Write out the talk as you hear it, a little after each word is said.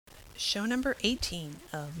show number 18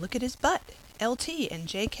 of Look at His Butt. LT and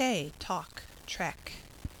JK talk Trek.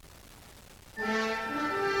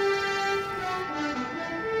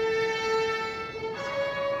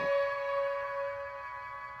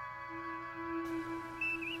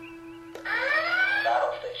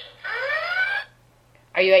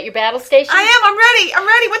 Are you at your battle station? I am. I'm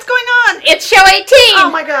ready. What's going on? It's show 18. Oh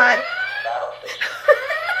my god.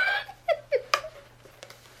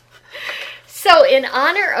 So in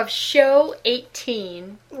honor of show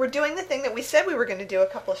 18, We're doing the thing that we said we were going to do a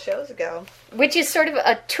couple of shows ago. which is sort of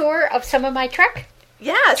a tour of some of my Trek.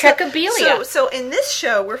 Yeah. Trekabilia. So in this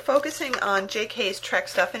show, we're focusing on JK's Trek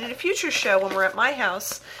stuff. And in a future show, when we're at my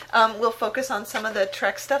house, we'll focus on some of the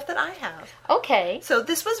Trek stuff that I have. Okay. So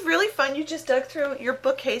this was really fun. You just dug through your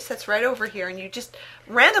bookcase that's right over here, and you just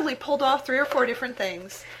randomly pulled off 3 or 4 different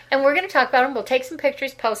things. And we're going to talk about them. We'll take some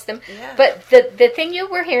pictures, post them. Yeah. But the thing you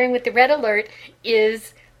were hearing with the red alert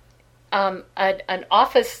is an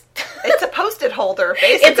office... It's a Post-it holder,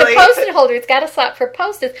 basically. It's a Post-it holder. It's got a slot for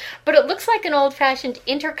Post-its, but it looks like an old-fashioned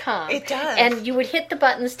intercom. It does. And you would hit the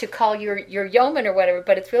buttons to call your yeoman or whatever,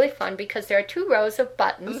 but it's really fun because there are 2 rows of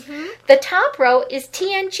buttons. Mm-hmm. The top row is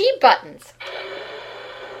TNG buttons.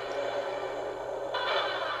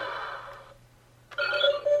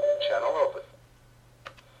 Channel open.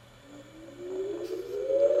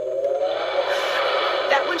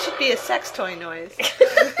 That one should be a sex toy noise.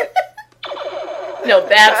 No,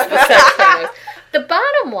 that's the sex toy noise. The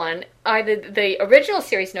bottom one are the original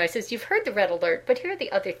series noises. You've heard the red alert, but here are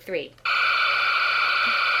the other 3.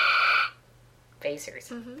 Phasers.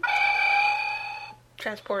 Mm-hmm.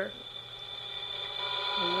 Transporter.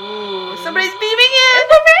 Ooh, somebody's beaming in!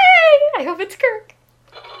 Hooray! I hope it's Kirk.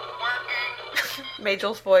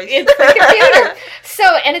 Majel's voice. It's the computer.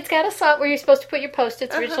 So, and it's got a slot where you're supposed to put your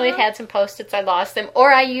Post-its. Originally it had some Post-its. I lost them,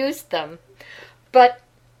 or I used them. But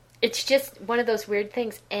it's just one of those weird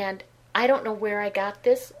things, and I don't know where I got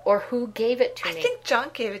this or who gave it to me. I think John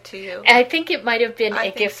gave it to you. I think it might have been I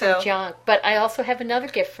a think gift so. from John, but I also have another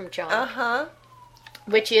gift from John, Uh-huh.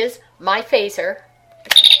 which is my phaser.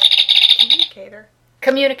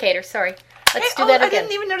 Communicator, sorry. Let's do that again. I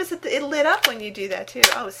didn't even notice that it lit up when you do that, too.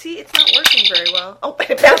 Oh, see, it's not working very well. Oh,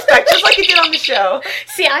 it bounced back just like it did on the show.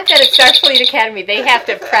 See, I've got at Starfleet Academy. They have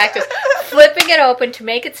to practice flipping it open to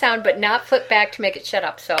make it sound, but not flip back to make it shut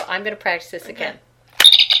up. So I'm going to practice this again.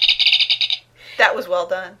 That was well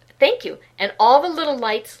done. Thank you. And all the little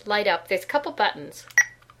lights light up. There's a couple buttons.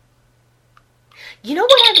 You know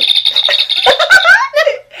what I'm...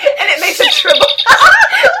 And it makes a tribble.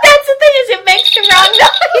 That's the thing, is it makes the wrong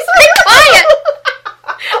noise. Be quiet.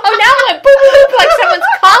 Oh, now I'm like, boop, boop, boop, like someone's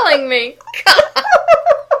calling me.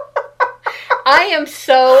 I am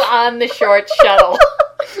so on the short shuttle.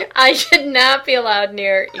 I should not be allowed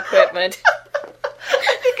near equipment.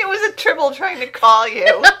 I think it was a tribble trying to call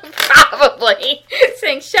you. Probably.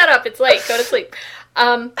 Saying, shut up, it's late, go to sleep.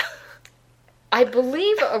 I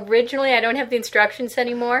believe originally, I don't have the instructions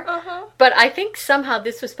anymore, but I think somehow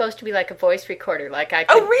this was supposed to be like a voice recorder. Like I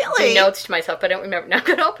could do notes to myself, but I don't remember. Now I'm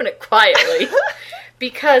going to open it quietly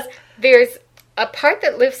because there's a part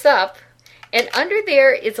that lifts up, and under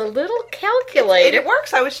there is a little calculator. It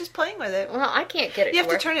works. I was just playing with it. Well, I can't get it You to have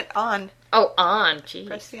work. to turn it on. Oh, on. Jeez.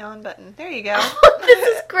 Press the on button. There you go. This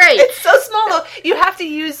is great. It's so small, though. You have to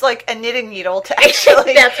use, like, a knitting needle to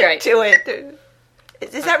actually That's right. do it.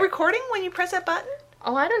 Is that recording when you press that button?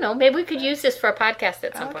 Oh, I don't know. Maybe we could use this for a podcast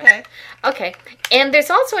at some point. Okay. Okay. And there's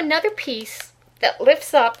also another piece that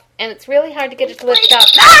lifts up, and it's really hard to get it to lift up.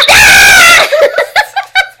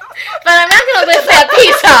 But I'm not going to lift that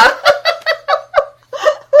piece up.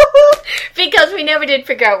 Because we never did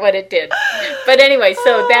figure out what it did. But anyway,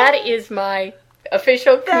 so that is my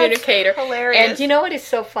official communicator. Hilarious. And you know what is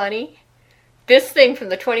so funny? This thing from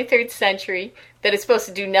the 23rd century that is supposed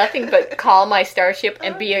to do nothing but call my starship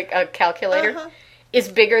and be a calculator is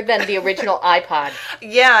bigger than the original iPod.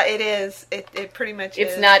 Yeah, it is. It pretty much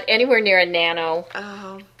is. It's not anywhere near a nano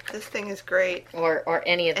Oh, this thing is great. or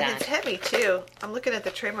any of And that. it's heavy, too. I'm looking at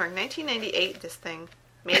the trademark. 1998, this thing.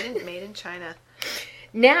 Made in China.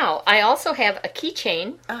 Now, I also have a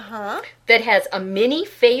keychain Uh-huh. that has a mini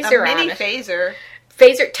phaser A on mini it. phaser.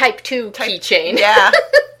 Phaser Type 2 keychain. Yeah.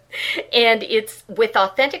 And it's with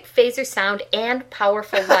authentic phaser sound and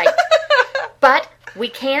powerful light. But we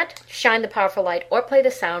can't shine the powerful light or play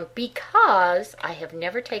the sound because I have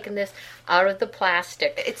never taken this out of the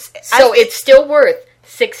plastic. It's still worth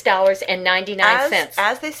 $6.99.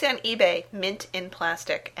 As they say on eBay, mint in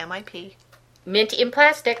plastic. MIP. Mint in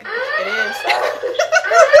plastic. It is.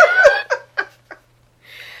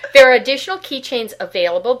 There are additional keychains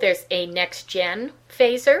available. There's a next-gen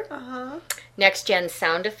phaser, next-gen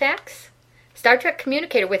sound effects, Star Trek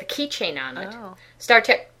communicator with a keychain on it, Star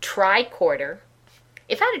Trek tricorder.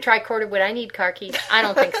 If I had a tricorder, would I need car keys? I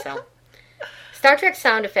don't think so. Star Trek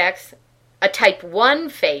sound effects, a Type 1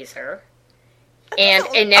 phaser, and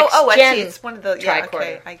a next-gen it's one of the tricorder.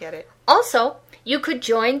 Okay, I get it. Also, you could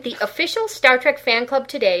join the official Star Trek fan club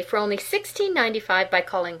today for only $16.95 by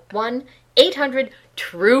calling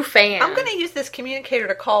 1-800-TRUE-FAN. I'm going to use this communicator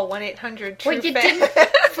to call 1-800-TRUE-FAN. Well, you didn't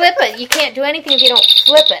flip it. You can't do anything if you don't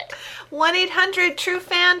flip it.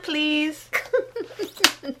 1-800-TRUE-FAN, please.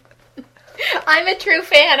 I'm a true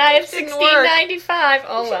fan. I have $16.95.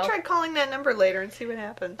 Oh, well. You should try calling that number later and see what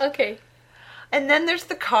happens. Okay. And then there's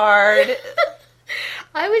the card.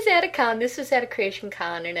 I was at a con, this was at a Creation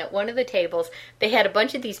Con, and at one of the tables, they had a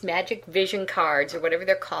bunch of these Magic Vision cards, or whatever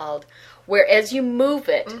they're called, where as you move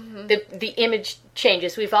it, the image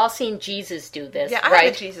changes. We've all seen Jesus do this, right? I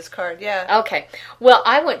have a Jesus card, yeah. Okay. Well,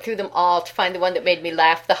 I went through them all to find the one that made me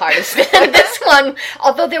laugh the hardest. And this one,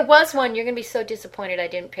 although there was one, you're going to be so disappointed I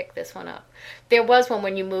didn't pick this one up. There was one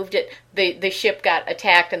when you moved it, the ship got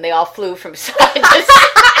attacked and they all flew from side to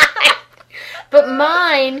side. But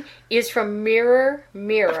mine is from Mirror.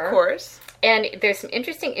 Of course. And there's some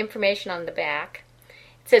interesting information on the back.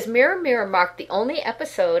 It says, Mirror marked the only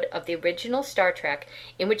episode of the original Star Trek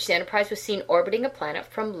in which the Enterprise was seen orbiting a planet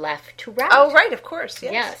from left to right. Oh, right, of course,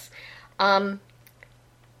 yes. And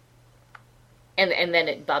then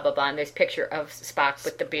it blah, blah, blah, and there's a picture of Spock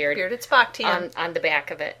with the beard. Bearded Spock, TM. On the back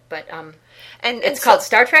of it. But and it's called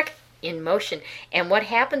Star Trek in Motion. And what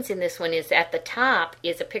happens in this one is at the top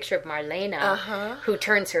is a picture of Marlena who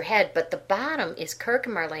turns her head, but the bottom is Kirk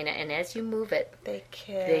and Marlena, and as you move it, they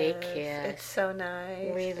kiss. It's so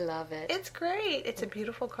nice. We love it. It's great. It's a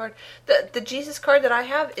beautiful card. The Jesus card that I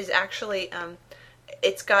have is actually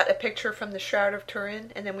it's got a picture from the Shroud of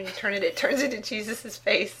Turin, and then when you turn it, it turns into Jesus'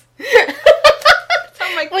 face.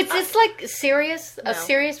 Was this like serious? No. A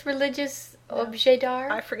serious religious objet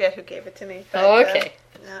d'art? I forget who gave it to me. But, okay.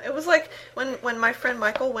 No, it was like when my friend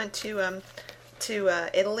Michael went to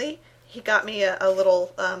Italy. He got me a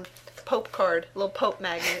little Pope card, a little Pope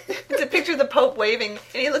magnet. It's a picture of the Pope waving,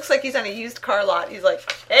 and he looks like he's on a used car lot. He's like,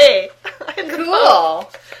 "Hey, I'm the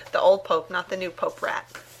Pope." The old Pope, not the new Pope rat.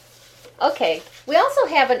 Okay. We also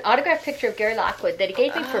have an autographed picture of Gary Lockwood that he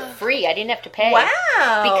gave me for free. I didn't have to pay.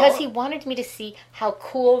 Wow. Because he wanted me to see how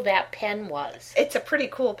cool that pen was. It's a pretty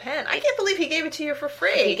cool pen. I can't believe he gave it to you for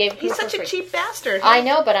free. He's such a cheap bastard. I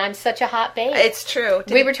know, but I'm such a hot babe. It's true.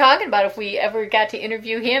 We were talking about if we ever got to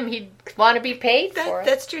interview him, he'd want to be paid for it.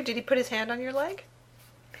 That's true. Did he put his hand on your leg?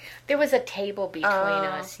 There was a table between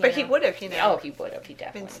us. But he would have, Oh, he would have. He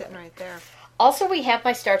definitely been sitting right there. Also, we have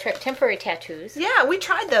my Star Trek temporary tattoos. Yeah, we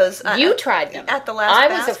tried those. You tried them. At the last I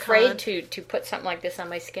was afraid to put something like this on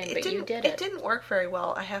my skin, but you did it. It didn't work very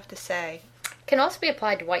well, I have to say. Can also be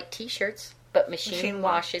applied to white T-shirts, but machine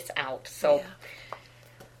washes out. So,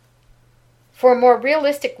 for a more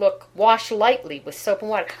realistic look, wash lightly with soap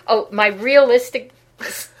and water. Oh, my realistic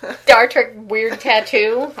Star Trek weird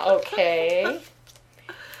tattoo. Okay.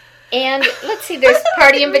 And let's see, there's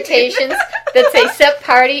party invitations that say set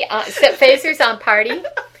phasers on party.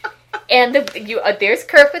 And there's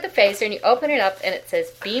Kirk with a phaser, and you open it up, and it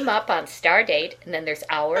says beam up on star date, and then there's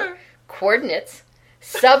hour, coordinates,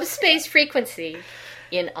 subspace frequency,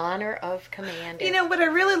 in honor of Commander. You know, what I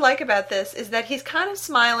really like about this is that he's kind of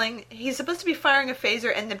smiling. He's supposed to be firing a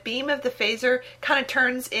phaser, and the beam of the phaser kind of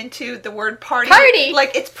turns into the word party. Party!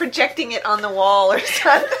 Like it's projecting it on the wall or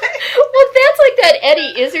something. Well, that's like that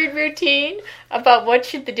Eddie Izzard routine about what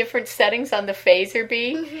should the different settings on the phaser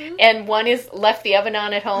be. Mm-hmm. And one is left the oven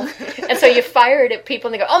on at home. And so you fire it at people,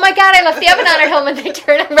 and they go, oh my God, I left the oven on at home, and they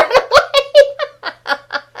turn and run away.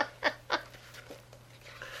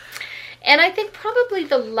 And I think probably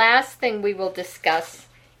the last thing we will discuss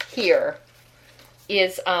here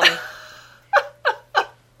is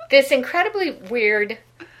this incredibly weird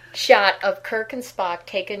shot of Kirk and Spock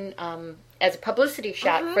taken as a publicity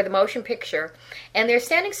shot for the motion picture. And they're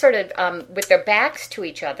standing sort of with their backs to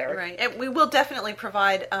each other. Right. And we will definitely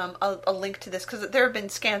provide a link to this, because there have been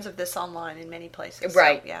scans of this online in many places.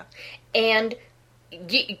 Right. So, yeah. And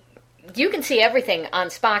you can see everything on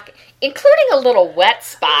Spock, including a little wet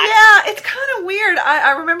spot. Yeah, it's kind of weird.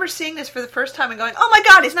 I remember seeing this for the first time and going, oh my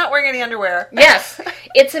God, he's not wearing any underwear. Yes,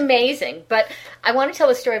 it's amazing. But I want to tell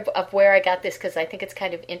the story of where I got this, because I think it's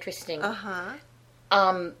kind of interesting.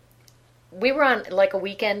 We were on like a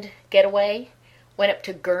weekend getaway, went up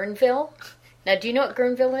to Guerneville. Now, do you know what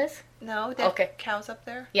Guerneville is? No, they have cows up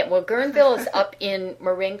there? Yeah, well, Guerneville is up in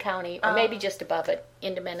Marin County, or maybe just above it,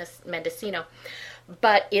 into Mendocino.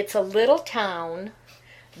 but it's a little town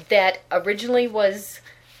that originally was,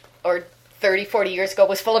 or 30, 40 years ago,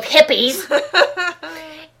 was full of hippies.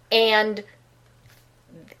 And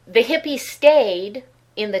the hippies stayed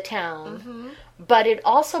in the town, but it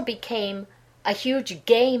also became a huge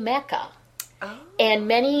gay mecca. Oh. And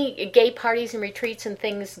many gay parties and retreats and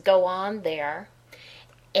things go on there.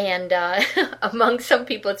 And among some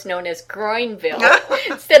people, it's known as Groinville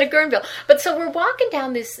instead of Guerneville. But so we're walking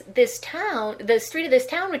down this town, the street of this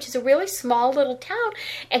town, which is a really small little town,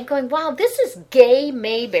 and going, wow, this is gay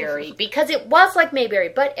Mayberry, because it was like Mayberry,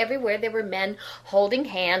 but everywhere there were men holding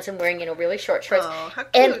hands and wearing, really short shorts. Oh, how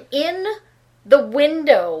cute. And in the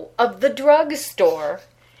window of the drugstore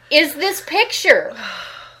is this picture.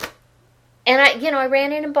 And I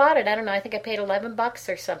ran in and bought it. I don't know. I think I paid $11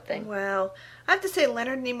 or something. Wow. I have to say,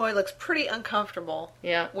 Leonard Nimoy looks pretty uncomfortable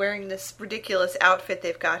wearing this ridiculous outfit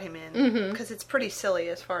they've got him in. Because it's pretty silly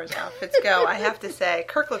as far as outfits go, I have to say.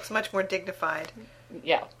 Kirk looks much more dignified.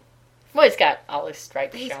 Yeah. Well, he's got all his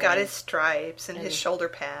stripes. He's got his stripes and his shoulder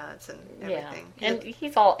pads and everything. Yeah. And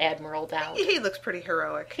he's all admiraled out. He looks pretty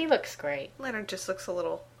heroic. He looks great. Leonard just looks a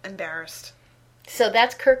little embarrassed. So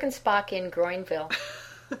that's Kirk and Spock in Groinville.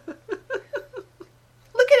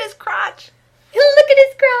 Look at his crotch. Look at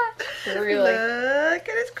his crotch. Really. Look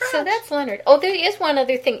at his crotch. So that's Leonard. Oh, there is one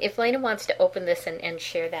other thing. If Lena wants to open this and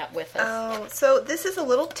share that with us. Oh, so this is a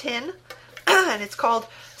little tin, and it's called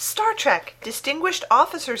Star Trek Distinguished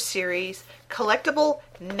Officers Series Collectible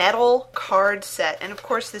Metal Card Set. And of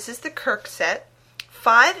course, this is the Kirk set.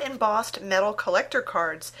 5 embossed metal collector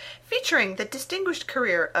cards featuring the distinguished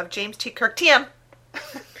career of James T. Kirk. TM.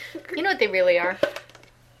 You know what they really are?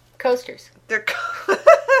 Coasters. They're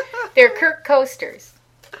Kirk coasters.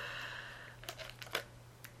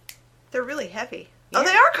 They're really heavy. Yeah. Oh,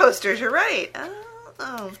 they are coasters. You're right.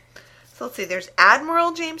 Oh. So let's see. There's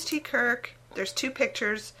Admiral James T. Kirk. There's 2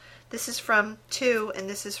 pictures. This is from 2, and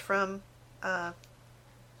this is from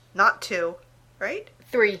not 2, right?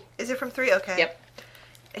 3. Is it from 3? Okay. Yep.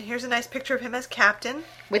 And here's a nice picture of him as captain.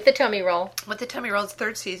 With the tummy roll. With the tummy roll. It's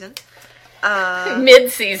 3rd season.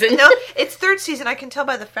 Mid-season. No, it's 3rd season. I can tell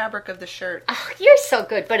by the fabric of the shirt. Oh, you're so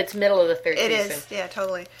good, but it's middle of the 3rd season. It is, yeah,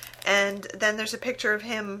 totally. And then there's a picture of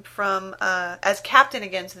him from as captain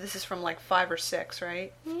again. So this is from like 5 or 6,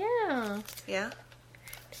 right? Yeah. Yeah.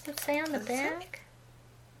 Does it say on the back?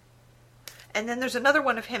 And then there's another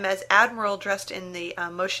one of him as admiral dressed in the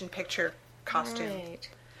motion picture costume. Right.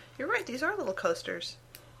 You're right. These are little coasters.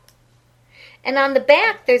 And on the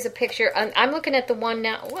back, there's a picture. I'm looking at the one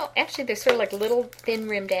now. Well, actually, they're sort of like little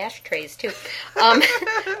thin-rimmed ashtrays, too.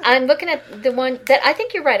 I'm looking at the one that I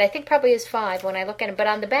think you're right. I think probably is 5 when I look at it. But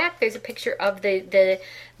on the back, there's a picture of the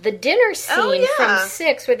dinner scene from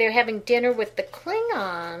 6 where they're having dinner with the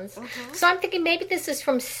Klingons. Mm-hmm. So I'm thinking maybe this is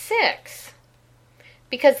from 6.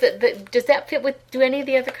 Because does that fit with... Do any of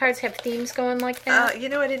the other cards have themes going like that? I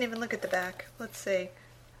didn't even look at the back. Let's see.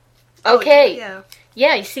 Okay. Oh, yeah.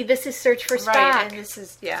 Yeah, you see, this is Search for Spock. Right, and this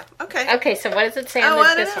is, okay. Okay, so what does it say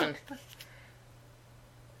on this one?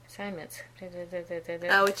 Assignments.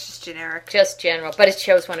 Oh, it's just generic. Just general, but it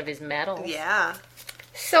shows one of his medals. Yeah.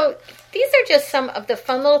 So these are just some of the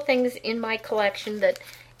fun little things in my collection that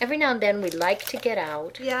every now and then we like to get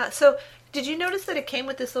out. Yeah, so did you notice that it came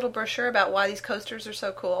with this little brochure about why these coasters are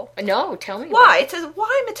so cool? No, tell me. Why? It says,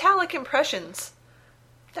 why metallic impressions?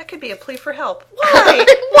 That could be a plea for help. Why?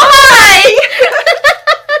 Why?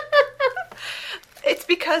 It's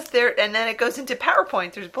because and then it goes into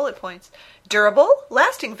PowerPoint. There's bullet points. Durable,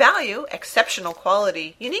 lasting value, exceptional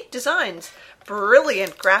quality, unique designs,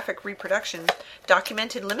 brilliant graphic reproduction,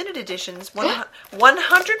 documented limited editions,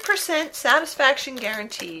 100% satisfaction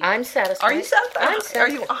guaranteed. I'm satisfied. Are you satisfied? I'm satisfied. Are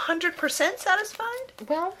you 100% satisfied?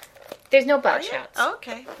 Well, there's no butt shots. Oh,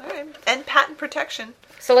 okay, all right. And patent protection.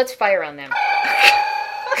 So let's fire on them.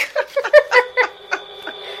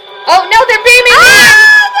 Oh, no, they're beaming me!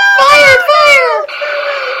 Fire!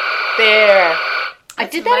 There.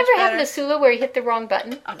 Did that ever happen to Sulu where he hit the wrong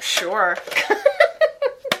button? I'm sure.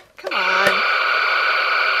 Come on.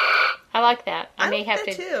 I like that. I may like have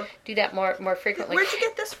that to too. do that more frequently. Where'd you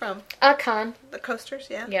get this from? Con. The coasters,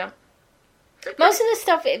 yeah? Yeah. Most of the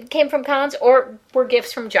stuff came from cons or were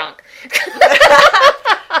gifts from Junk.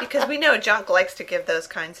 Because we know Junk likes to give those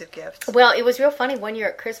kinds of gifts. Well, it was real funny. One year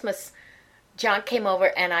at Christmas, Junk came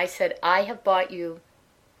over and I said, I have bought you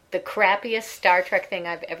the crappiest Star Trek thing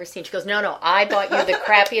I've ever seen. She goes, no, I bought you the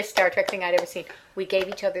crappiest Star Trek thing I'd ever seen. We gave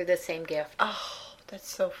each other the same gift. Oh, that's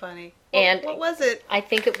so funny. And what was it? I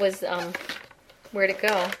think it was, where'd it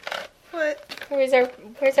go? What?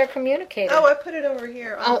 Where's our communicator? Oh, I put it over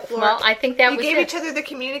here on the floor. Well, I think that was You gave each other the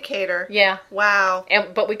communicator. Yeah. Wow.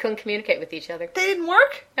 But we couldn't communicate with each other. They didn't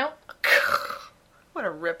work? No. What a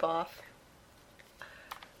ripoff.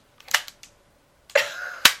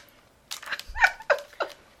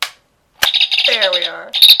 There we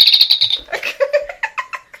are.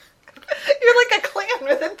 You're like a clan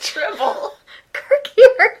with a tribble. Kirk,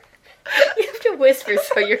 you have to whisper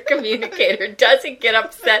so your communicator doesn't get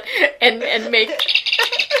upset and make... Keep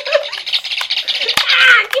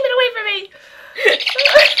it away from me!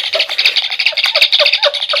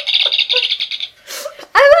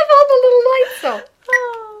 I love all the little lights though.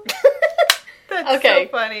 Oh, that's so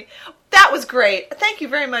funny. That was great. Thank you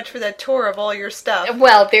very much for that tour of all your stuff.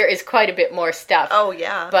 Well, there is quite a bit more stuff. Oh,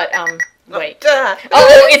 yeah. But, wait.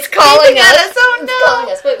 It's calling us. Oh, no. It's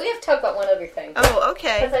calling us. Wait, we have to talk about one other thing. Oh,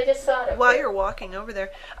 okay. Because I just saw it. While you're walking over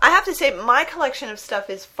there. I have to say, my collection of stuff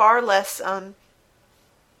is far less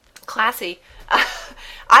classy.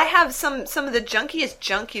 I have some of the junkiest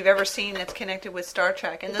junk you've ever seen that's connected with Star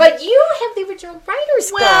Trek. But you have the original writer's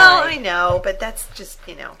guide. Well, I know, but that's just,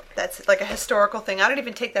 that's like a historical thing. I don't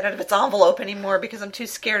even take that out of its envelope anymore because I'm too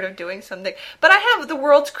scared of doing something. But I have the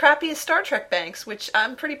world's crappiest Star Trek banks, which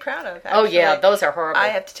I'm pretty proud of, actually. Oh, yeah, those are horrible. I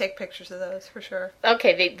have to take pictures of those, for sure.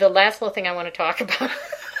 Okay, the last little thing I want to talk about.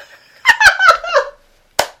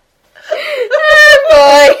 Oh,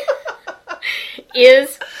 boy.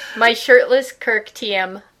 Is my shirtless Kirk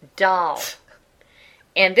TM doll.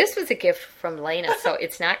 And this was a gift from Lena, so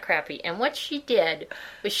it's not crappy. And what she did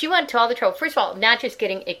was she went to all the trouble. First of all, not just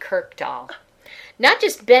getting a Kirk doll. Not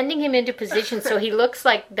just bending him into position so he looks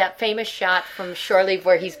like that famous shot from Shore Leave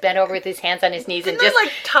where he's bent over with his hands on his knees. Didn't and just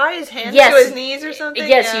like tie his hands to his knees or something?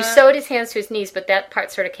 Yes, you sewed his hands to his knees, but that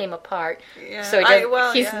part sort of came apart. Yeah. So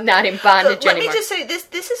he's not in bondage anymore. Let me just say,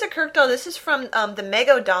 this is a Kirk doll. This is from the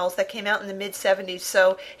Mego dolls that came out in the mid-'70s.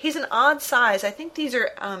 So he's an odd size. I think these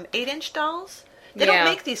are 8-inch dolls. They don't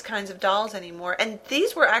make these kinds of dolls anymore. And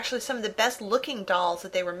these were actually some of the best-looking dolls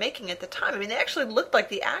that they were making at the time. I mean, they actually looked like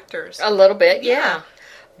the actors. A little bit, yeah.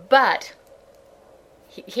 But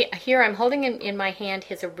here I'm holding in my hand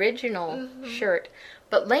his original shirt.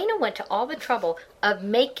 But Lena went to all the trouble of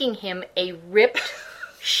making him a ripped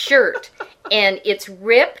shirt. And it's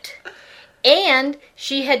ripped. And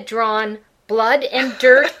she had drawn blood and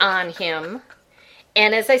dirt on him.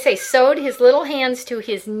 And as I say, sewed his little hands to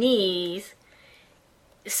his knees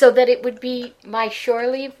so that it would be my Shore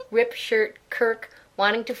Leave ripped shirt Kirk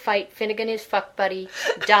wanting to fight Finnegan, his fuck buddy,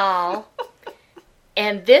 doll.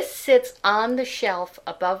 And this sits on the shelf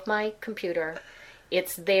above my computer.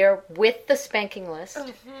 It's there with the spanking list,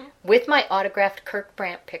 with my autographed Kirk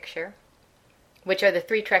Brandt picture, which are the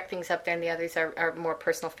 3 Trek things up there, and the others are more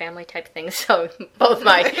personal family type things. So both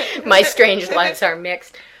my strange lives are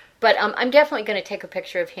mixed. But I'm definitely going to take a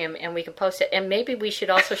picture of him, and we can post it. And maybe we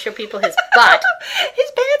should also show people his butt.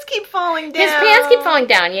 His pants keep falling down. His pants keep falling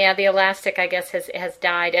down. Yeah, the elastic, I guess, has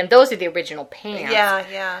died. And those are the original pants.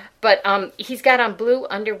 Yeah. But he's got on blue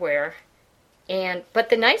underwear.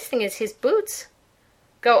 But the nice thing is his boots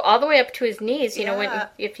go all the way up to his knees. You know,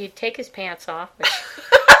 if you take his pants off.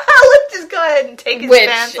 Let's just go ahead and take his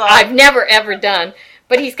pants off. Which I've never, ever done.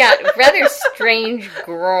 But he's got a rather strange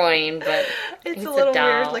groin, but it's a little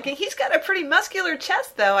weird looking. He's got a pretty muscular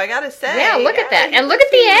chest, though, I gotta say. Yeah, look at that. And look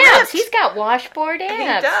at the abs. He's got washboard abs. He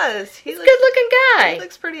does. He's a good-looking guy. He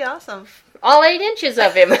looks pretty awesome. All 8 inches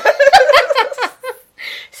of him.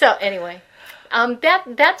 So, anyway,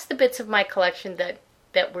 that's the bits of my collection that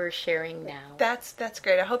we're sharing now. That's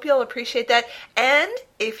great. I hope you all appreciate that. And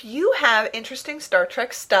if you have interesting Star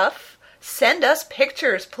Trek stuff, send us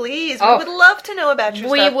pictures, please. We would love to know about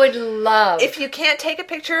your stuff. We would love. If you can't take a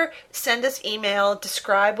picture, send us email,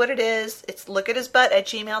 describe what it is. It's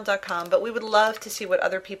lookathisbutt@gmail.com. But we would love to see what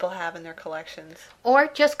other people have in their collections.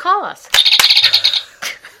 Or just call us.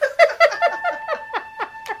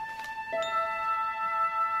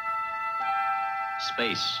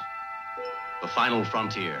 Space, the final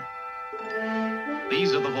frontier.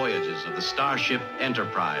 These are the voyages of the Starship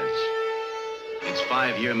Enterprise. Its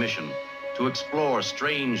 5-year mission: to explore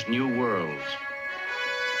strange new worlds,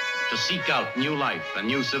 to seek out new life and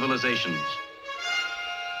new civilizations,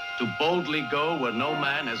 to boldly go where no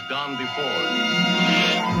man has gone before.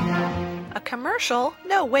 A commercial?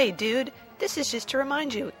 No way, dude. This is just to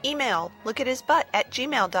remind you. Email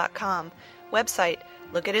lookathisbutt@gmail.com. Website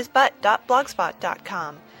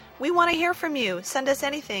lookathisbutt.blogspot.com. We want to hear from you. Send us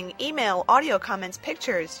anything. Email, audio comments,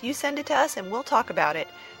 pictures. You send it to us and we'll talk about it.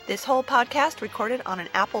 This whole podcast recorded on an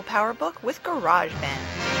Apple PowerBook with GarageBand.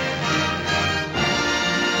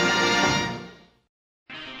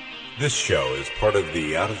 This show is part of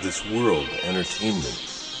the Out of This World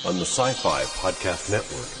Entertainment on the Sci-Fi Podcast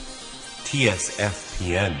Network,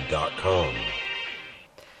 tsfpn.com.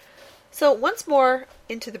 So once more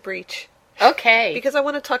into the breach. Okay. Because I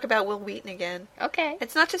want to talk about Wil Wheaton again. Okay.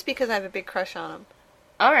 It's not just because I have a big crush on him.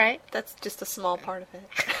 All right. That's just a small part of it.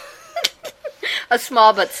 A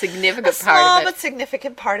small but significant part of it. A small but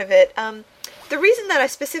significant part of it. The reason that I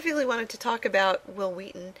specifically wanted to talk about Wil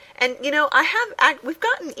Wheaton, and you know, we've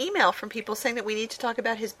gotten email from people saying that we need to talk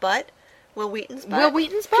about his butt, Wil Wheaton's butt. Wil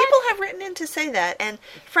Wheaton's butt? People have written in to say that, and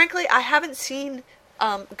frankly, I haven't seen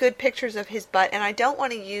good pictures of his butt, and I don't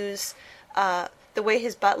want to use the way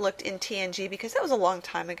his butt looked in TNG because that was a long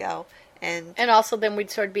time ago. And also then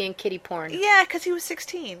we'd sort of be in kiddie porn. Yeah, because he was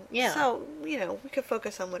 16. Yeah. So, you know, we could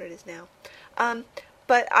focus on what it is now.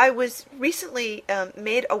 But I was recently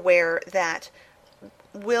made aware that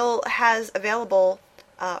Will has available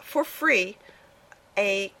for free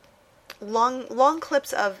a long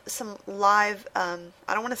clips of some live, I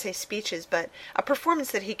don't want to say speeches, but a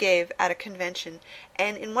performance that he gave at a convention.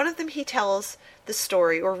 And in one of them he tells the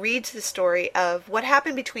story, or reads the story, of what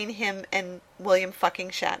happened between him and William fucking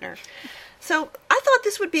Shatner. So I thought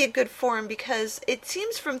this would be a good forum because it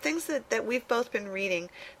seems from things that we've both been reading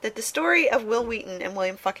that the story of Wil Wheaton and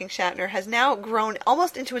William fucking Shatner has now grown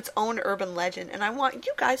almost into its own urban legend, and I want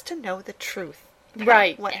you guys to know the truth.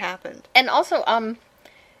 Right. What happened. And also,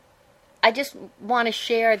 I just want to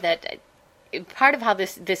share that part of how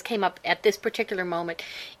this came up at this particular moment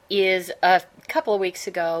is a few weeks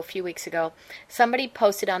ago, somebody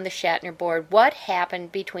posted on the Shatner board what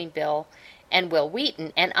happened between Bill and Wil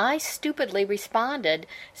Wheaton, and I stupidly responded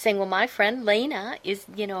saying, well, my friend Lena is,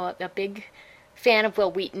 you know, a big fan of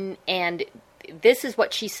Wil Wheaton, and this is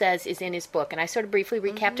what she says is in his book. And I sort of briefly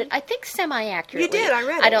recapped it, I think semi-accurately. You did, I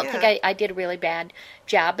read it. I don't think I did a really bad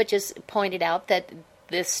job, but just pointed out that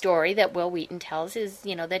this story that Wil Wheaton tells is,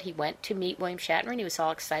 you know, that he went to meet William Shatner and he was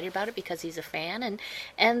all excited about it because he's a fan,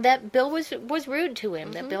 and that Bill was rude to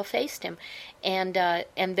him, that Bill faced him, and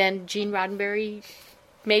then Gene Roddenberry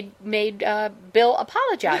made Bill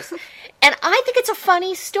apologize. And I think it's a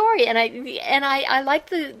funny story, and I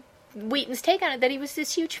like the Wheaton's take on it, that he was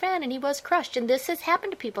this huge fan and he was crushed. And this has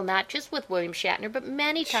happened to people, not just with William Shatner, but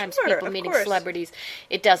many times people meeting celebrities,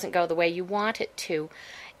 it doesn't go the way you want it to.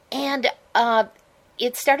 And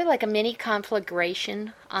it started like a mini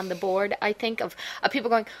conflagration on the board, I think, of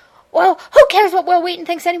people going, well, who cares what Wil Wheaton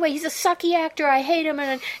thinks anyway? He's a sucky actor. I hate him.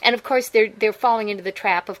 And of course, they're falling into the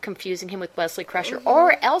trap of confusing him with Wesley Crusher,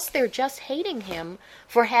 or else they're just hating him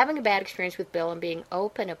for having a bad experience with Bill and being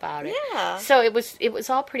open about it. Yeah. So it was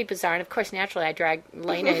all pretty bizarre. And of course, naturally, I dragged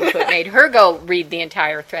Lena into it, made her go read the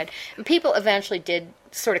entire thread. And people eventually did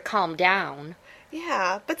sort of calm down.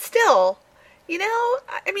 Yeah, but still, you know,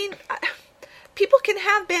 I mean, people can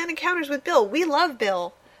have bad encounters with Bill. We love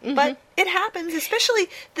Bill. But it happens, especially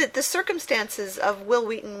the circumstances of Wil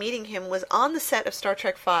Wheaton meeting him was on the set of Star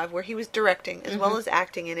Trek V, where he was directing as well as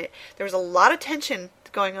acting in it. There was a lot of tension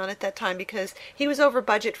going on at that time because he was over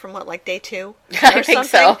budget from like day 2 or think something.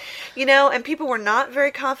 So. You know, and people were not very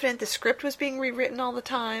confident. The script was being rewritten all the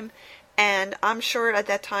time. And I'm sure at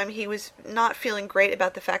that time he was not feeling great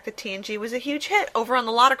about the fact that TNG was a huge hit over on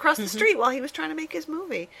the lot across the street while he was trying to make his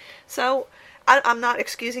movie. So I'm not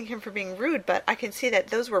excusing him for being rude, but I can see that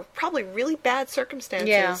those were probably really bad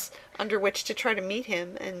circumstances under which to try to meet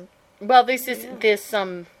him. And well, there's this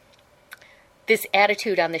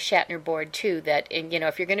attitude on the Shatner board too, that, you know,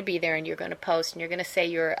 if you're going to be there and you're going to post and you're going to say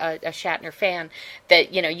you're a Shatner fan,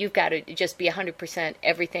 that, you know, you've got to just be 100%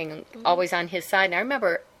 everything always on his side. And I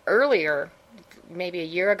remember earlier, maybe a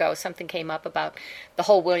year ago, something came up about the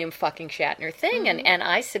whole William fucking Shatner thing, and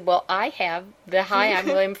I said, well, I have the Hi, I'm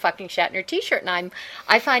William fucking Shatner t-shirt, and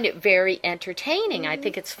I find it very entertaining. I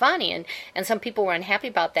think it's funny, and some people were unhappy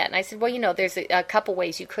about that, and I said, well, you know, there's a couple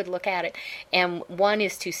ways you could look at it, and one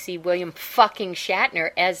is to see William fucking Shatner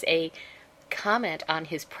as a comment on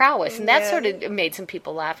his prowess, and that sort of made some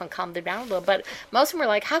people laugh and calmed them down a little, but most of them were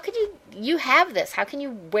like, how could you have this? How can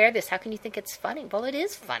you wear this? How can you think it's funny? Well, it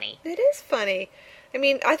is funny. It is funny. I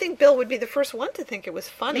mean, I think Bill would be the first one to think it was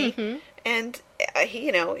funny, and he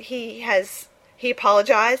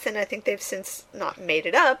apologized, and I think they've since not made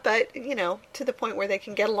it up, but, you know, to the point where they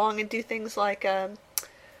can get along and do things like the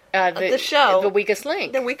show, The Weakest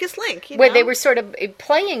Link. The Weakest Link, where they were sort of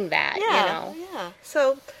playing that, you know. Yeah,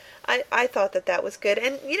 so I thought that was good.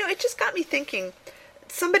 And, you know, it just got me thinking.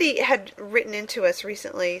 Somebody had written into us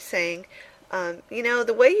recently saying, you know,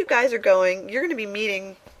 the way you guys are going, you're going to be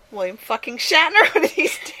meeting William fucking Shatner one of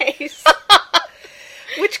these days.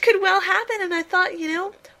 Which could well happen. And I thought, you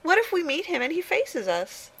know, what if we meet him and he faces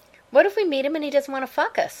us? What if we meet him and he doesn't want to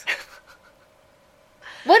fuck us?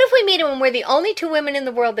 What if we meet him and we're the only two women in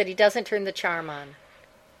the world that he doesn't turn the charm on?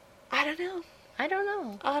 I don't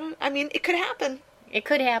know. I mean, it could happen. It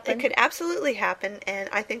could happen. It could absolutely happen, and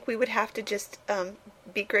I think we would have to just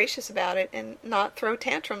be gracious about it and not throw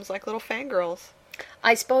tantrums like little fangirls.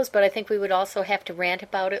 I suppose, but I think we would also have to rant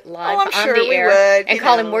about it live on the we air would, and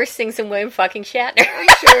call him worse things than William fucking Shatner. I'm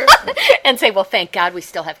sure. And say, well, thank God we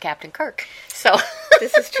still have Captain Kirk. So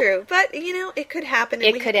this is true. But, it could happen.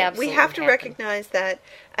 And it could absolutely We have to happen. recognize that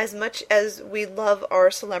as much as we love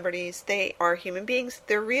our celebrities, they are human beings.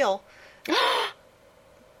 They're real.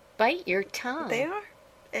 Bite your tongue. They are.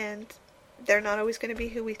 And they're not always going to be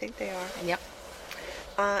who we think they are. Yep.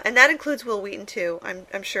 And that includes Will Wheaton, too.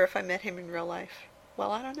 I'm sure if I met him in real life.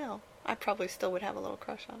 Well, I don't know. I probably still would have a little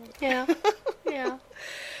crush on him. Yeah. Yeah.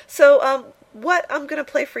 So, what I'm going to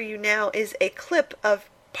play for you now is a clip of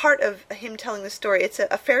part of him telling the story. It's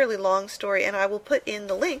a fairly long story, and I will put in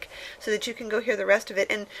the link so that you can go hear the rest of it.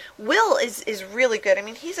 And Will is really good. I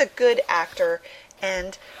mean, he's a good actor,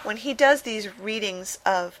 and when he does these readings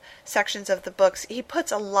of sections of the books, he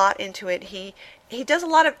puts a lot into it. He does a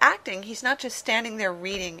lot of acting. He's not just standing there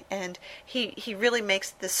reading, and he really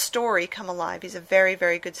makes the story come alive. He's a very,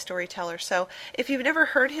 very good storyteller. So if you've never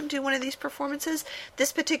heard him do one of these performances,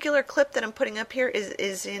 this particular clip that I'm putting up here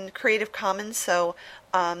is in Creative Commons, so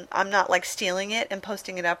I'm not like stealing it and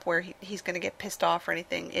posting it up where he's going to get pissed off or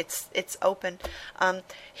anything. It's open.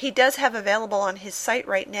 He does have available on his site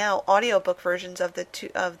right now audiobook versions of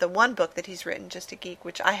the one book that he's written, Just a Geek,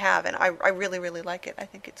 which I have, and I really, really like it. I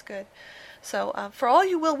think it's good. So for all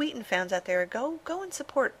you Will Wheaton fans out there, go and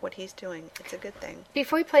support what he's doing. It's a good thing.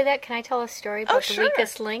 Before we play that, can I tell a story about the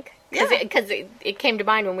weakest link? Because it came to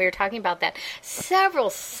mind when we were talking about that.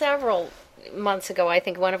 Several months ago, I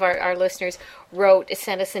think one of our listeners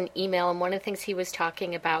sent us an email, and one of the things he was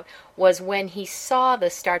talking about was when he saw the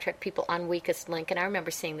Star Trek people on Weakest Link, and I remember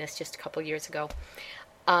seeing this just a couple years ago,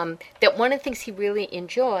 that one of the things he really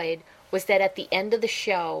enjoyed was that at the end of the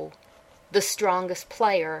show, the strongest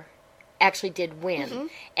player actually did win. Mm-hmm.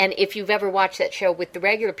 And if you've ever watched that show with the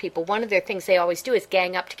regular people, one of their things they always do is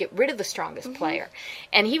gang up to get rid of the strongest player.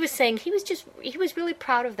 And he was saying he was really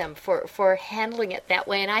proud of them for handling it that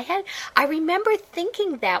way. And I remember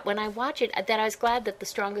thinking that when I watched it, that I was glad that the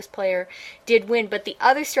strongest player did win. But the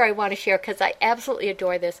other story I want to share, because I absolutely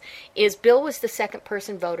adore this, is Bill was the second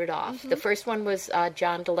person voted off. Mm-hmm. The first one was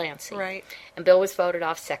John Delancey. Right. And Bill was voted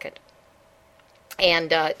off second.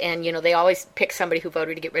 And they always pick somebody who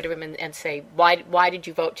voted to get rid of him and say, why did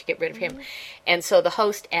you vote to get rid of him? And so the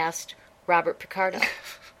host asked Robert Picardo.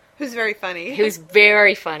 Who's very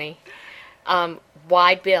funny.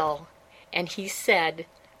 Why Bill? And he said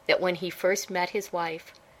that when he first met his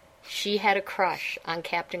wife, she had a crush on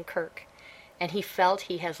Captain Kirk. And he felt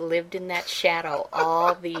he has lived in that shadow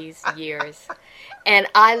all these years. And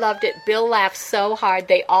I loved it. Bill laughed so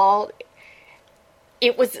hard.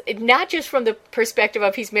 It was not just from the perspective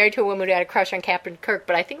of he's married to a woman who had a crush on Captain Kirk,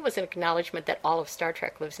 but I think it was an acknowledgement that all of Star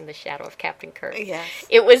Trek lives in the shadow of Captain Kirk. Yes.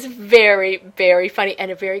 It was very, very funny and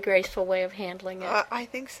a very graceful way of handling it. I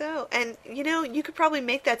think so. And, you could probably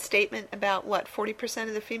make that statement about, 40%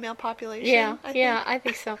 of the female population? I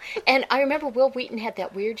think so. And I remember Will Wheaton had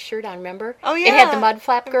that weird shirt on, remember? Oh, yeah. It had the mud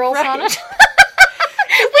flap girls on it.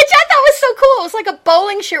 Which I thought was so cool. It was like a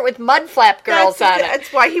bowling shirt with mud flap girls on it.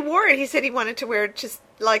 That's why he wore it. He said he wanted to wear just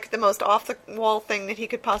like the most off-the-wall thing that he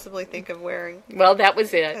could possibly think of wearing. Well, that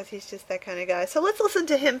was it. Because he's just that kind of guy. So let's listen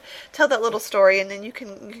to him tell that little story, and then you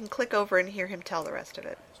can click over and hear him tell the rest of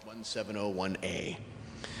it. 1701A.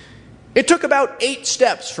 It took about 8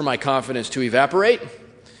 steps for my confidence to evaporate.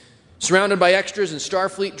 Surrounded by extras in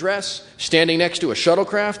Starfleet dress, standing next to a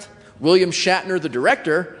shuttlecraft, William Shatner, the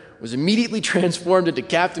director, was immediately transformed into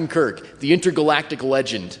Captain Kirk, the intergalactic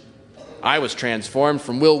legend. I was transformed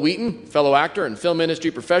from Will Wheaton, fellow actor and film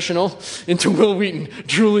industry professional, into Will Wheaton,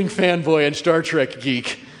 drooling fanboy and Star Trek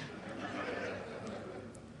geek.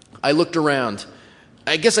 I looked around.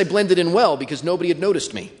 I guess I blended in well because nobody had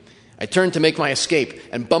noticed me. I turned to make my escape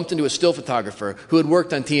and bumped into a still photographer who had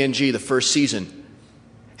worked on TNG the first season.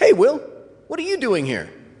 "Hey, Will, what are you doing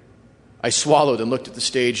here?" I swallowed and looked at the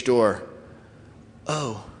stage door.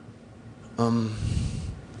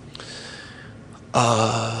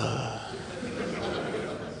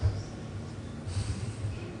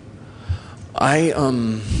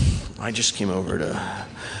 I just came over to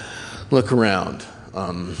look around,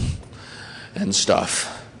 and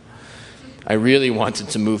stuff. I really wanted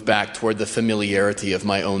to move back toward the familiarity of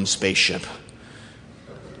my own spaceship.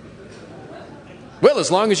 "Well, as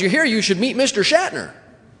long as you're here, you should meet Mr. Shatner."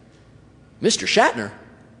 "Mr. Shatner?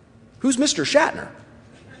 Who's Mr. Shatner?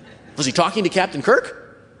 Was he talking to Captain Kirk?"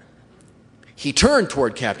 He turned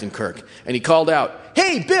toward Captain Kirk, and he called out,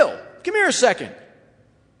 "Hey, Bill, come here a second."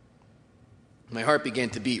 My heart began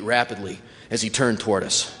to beat rapidly as he turned toward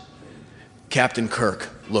us. Captain Kirk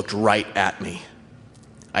looked right at me.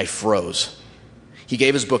 I froze. He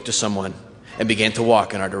gave his book to someone and began to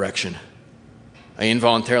walk in our direction. I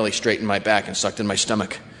involuntarily straightened my back and sucked in my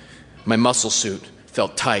stomach. My muscle suit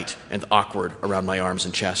felt tight and awkward around my arms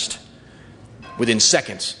and chest. Within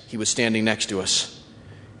seconds, he was standing next to us.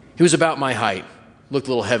 He was about my height, looked a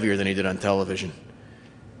little heavier than he did on television.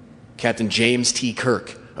 Captain James T.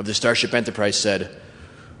 Kirk of the Starship Enterprise said,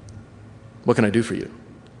 "What can I do for you?"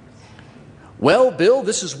 "Well, Bill,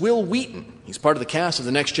 this is Will Wheaton. He's part of the cast of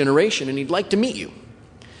The Next Generation, and he'd like to meet you."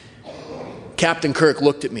 Captain Kirk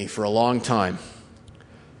looked at me for a long time.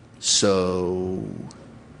 "So,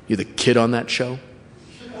 you're the kid on that show?"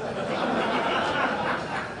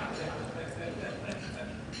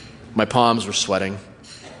 My palms were sweating.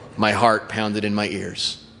 My heart pounded in my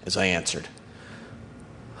ears as I answered.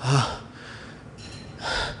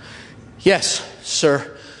 "Yes,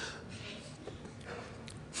 sir.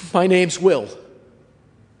 My name's Will."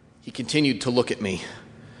 He continued to look at me.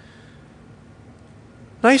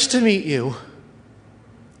 "Nice to meet you."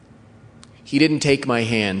 He didn't take my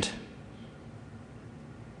hand.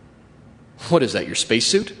 "What is that, your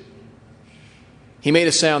spacesuit?" He made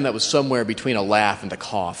a sound that was somewhere between a laugh and a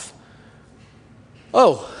cough.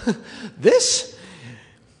 "Oh, this?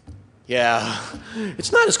 Yeah,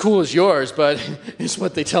 it's not as cool as yours, but it's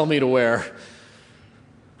what they tell me to wear."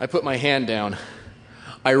 I put my hand down.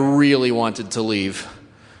 I really wanted to leave.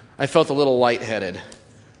 I felt a little lightheaded.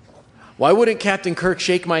 Why wouldn't Captain Kirk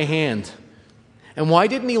shake my hand? And why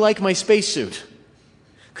didn't he like my spacesuit?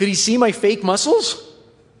 Could he see my fake muscles?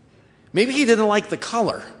 Maybe he didn't like the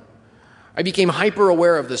color. I became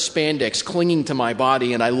hyper-aware of the spandex clinging to my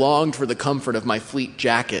body, and I longed for the comfort of my fleet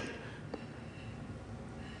jacket.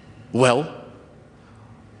 "Well?"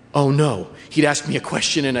 Oh no, he'd asked me a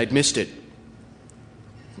question and I'd missed it.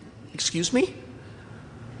 "Excuse me?"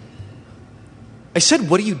 I said,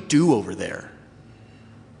 "What do you do over there?"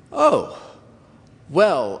 "Oh,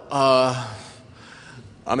 well,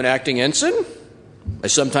 I'm an acting ensign. I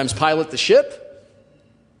sometimes pilot the ship."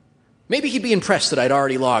 Maybe he'd be impressed that I'd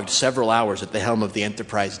already logged several hours at the helm of the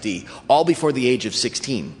Enterprise D, all before the age of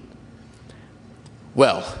 16.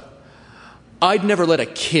 "Well, I'd never let a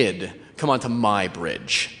kid come onto my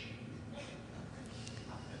bridge."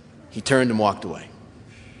 He turned and walked away.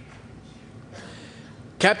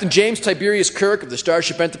 Captain James Tiberius Kirk of the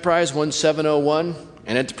Starship Enterprise 1701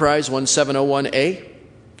 and Enterprise 1701A.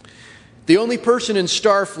 The only person in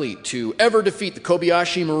Starfleet to ever defeat the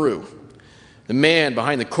Kobayashi Maru. The man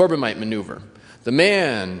behind the Corbomite maneuver. The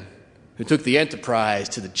man who took the Enterprise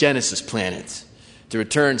to the Genesis planet to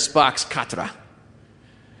return Spock's Katra.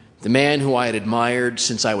 The man who I had admired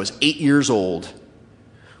since I was 8 years old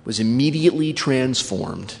was immediately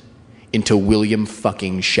transformed into William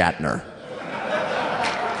fucking Shatner.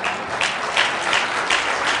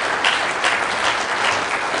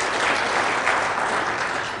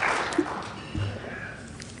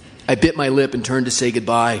 I bit my lip and turned to say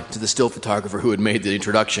goodbye to the still photographer who had made the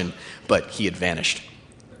introduction, but he had vanished.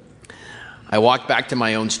 I walked back to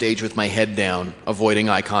my own stage with my head down, avoiding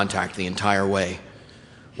eye contact the entire way.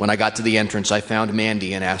 When I got to the entrance, I found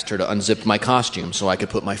Mandy and asked her to unzip my costume so I could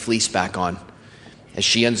put my fleece back on. As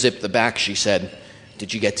she unzipped the back, she said,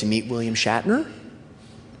 "Did you get to meet William Shatner?"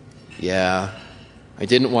 "Yeah." I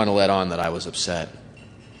didn't want to let on that I was upset.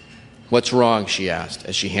 "What's wrong?" she asked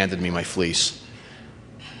as she handed me my fleece.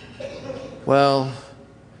 Well,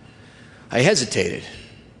 I hesitated.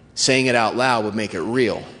 Saying it out loud would make it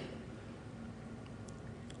real.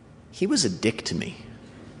 He was a dick to me.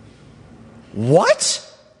 "What?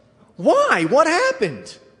 Why? What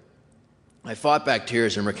happened?" I fought back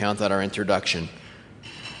tears and recounted our introduction.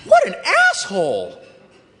 "What an asshole!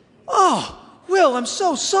 Oh, Will, I'm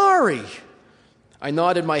so sorry." I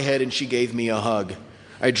nodded my head and she gave me a hug.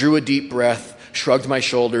 I drew a deep breath, shrugged my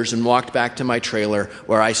shoulders, and walked back to my trailer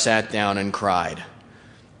where I sat down and cried.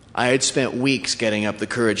 I had spent weeks getting up the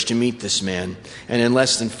courage to meet this man, and in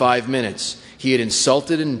less than 5 minutes, he had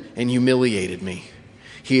insulted and humiliated me.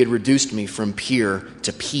 He had reduced me from peer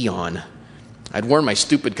to peon. I'd worn my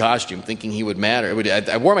stupid costume thinking he would matter.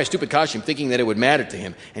 I wore my stupid costume thinking that it would matter to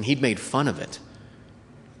him, and he'd made fun of it.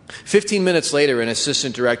 15 minutes later, an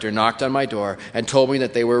assistant director knocked on my door and told me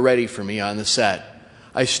that they were ready for me on the set.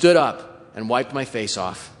 I stood up and wiped my face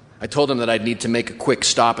off. I told him that I'd need to make a quick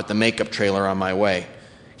stop at the makeup trailer on my way.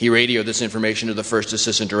 He radioed this information to the first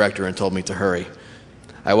assistant director and told me to hurry.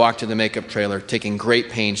 I walked to the makeup trailer, taking great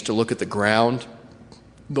pains to look at the ground,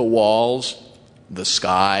 the walls, the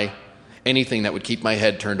sky, anything that would keep my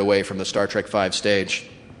head turned away from the Star Trek V stage.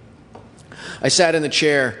 I sat in the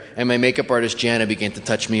chair, and my makeup artist Jana began to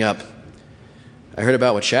touch me up. I heard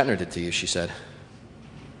about what Shatner did to you, she said.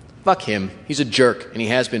 Fuck him. He's a jerk, and he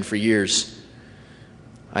has been for years.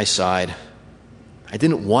 I sighed. I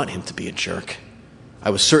didn't want him to be a jerk.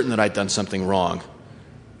 I was certain that I'd done something wrong.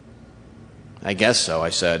 I guess so, I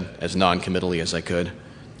said, as non-committally as I could.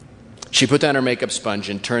 She put down her makeup sponge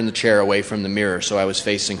and turned the chair away from the mirror so I was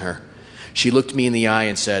facing her. She looked me in the eye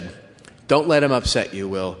and said, "Don't let him upset you,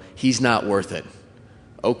 Will. He's not worth it."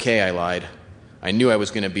 Okay, I lied. I knew I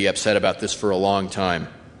was going to be upset about this for a long time.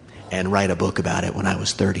 And write a book about it when I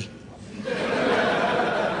was 30.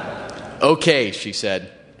 Okay, she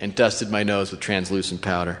said, and dusted my nose with translucent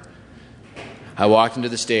powder. I walked into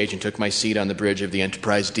the stage and took my seat on the bridge of the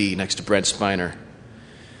Enterprise D next to Brent Spiner.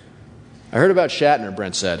 I heard about Shatner,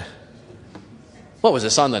 Brent said. What, was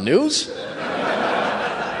this on the news?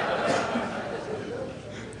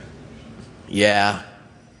 Yeah,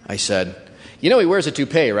 I said. You know he wears a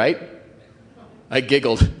toupee, right? I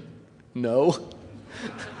giggled. No.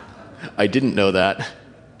 I didn't know that.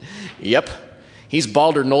 Yep. He's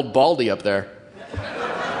balder than old Baldy up there.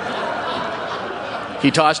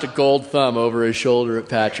 He tossed a gold thumb over his shoulder at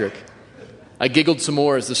Patrick. I giggled some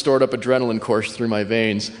more as the stored-up adrenaline coursed through my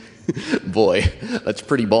veins. Boy, that's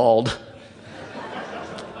pretty bald.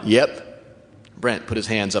 Yep. Brent put his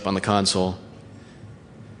hands up on the console.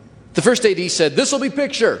 The first AD said, "This'll be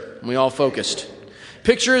picture," and we all focused.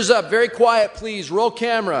 "Picture is up. Very quiet, please. Roll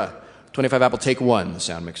camera." 25 Apple, take 1, the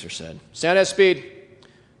sound mixer said. "Sound has speed."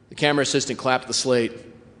 The camera assistant clapped the slate.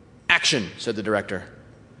 "Action," said the director.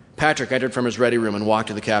 Patrick entered from his ready room and walked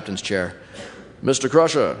to the captain's chair. "Mr.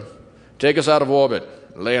 Crusher, take us out of orbit.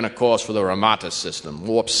 Lay in a course for the Ramata system,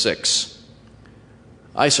 warp 6.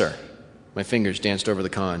 "Aye, sir." My fingers danced over the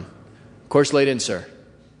con. "Course laid in, sir."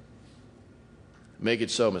 "Make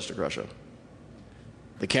it so, Mr. Crusher."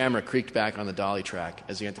 The camera creaked back on the dolly track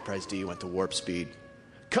as the Enterprise D went to warp speed.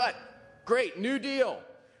 "Cut! Great, new deal.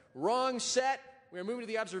 Wrong set. We are moving to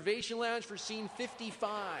the observation lounge for scene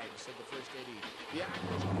 55, said the first AD. The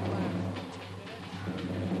actors will be live in 10 minutes.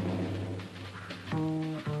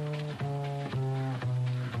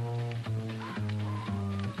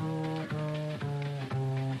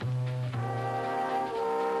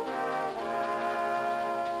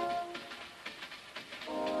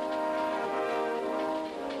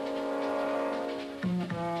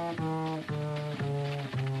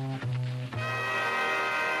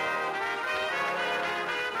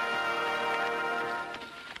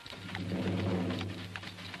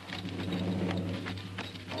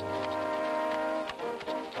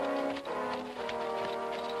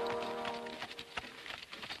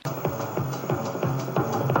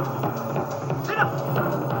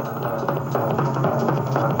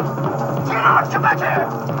 Come back here!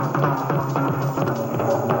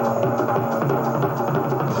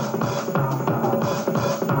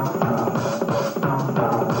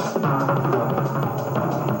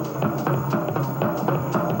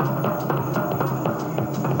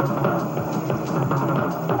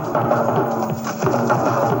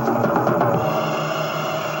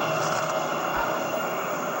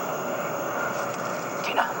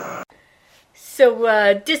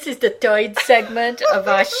 So this is the third segment of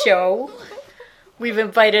our show. We've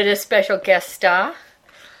invited a special guest star,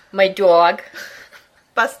 my dog,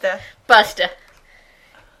 Busta.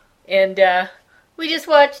 And we just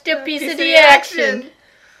watched a piece of the action.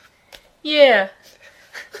 Yeah.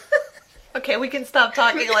 Okay, we can stop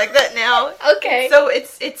talking like that now. Okay. So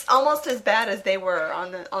it's almost as bad as they were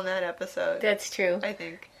on that episode. That's true. I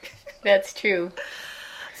think. That's true.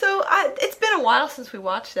 So it's been a while since we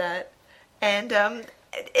watched that, and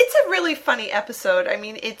it's a really funny episode. I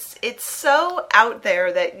mean, it's so out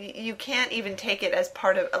there that you can't even take it as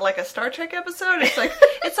part of like a Star Trek episode. It's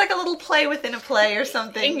like a little play within a play or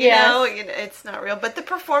something. You know, it's not real, but the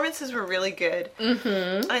performances were really good,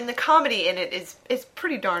 and the comedy in it is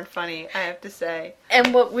pretty darn funny, I have to say.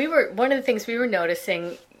 And one of the things we were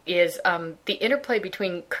noticing is the interplay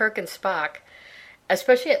between Kirk and Spock,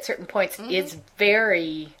 especially at certain points, is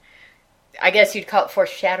very, I guess you'd call it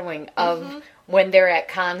foreshadowing of when they're at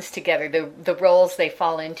cons together, the roles they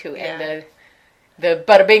fall into, and the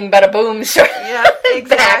bada bing, bada boom sort of. Yeah,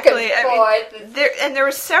 exactly. Back and forth. There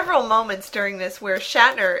were several moments during this where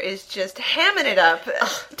Shatner is just hamming it up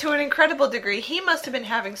to an incredible degree. He must have been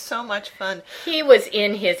having so much fun. He was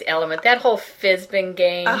in his element. That whole Fizbin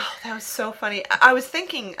game. Oh, that was so funny. I was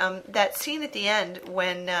thinking that scene at the end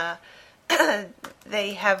when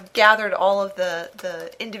they have gathered all of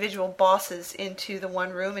the individual bosses into the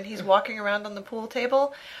one room, and he's walking around on the pool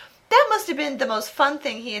table. That must have been the most fun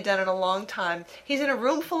thing he had done in a long time. He's in a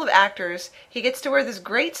room full of actors. He gets to wear this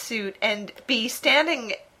great suit and be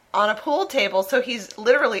standing on a pool table, so he's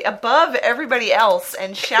literally above everybody else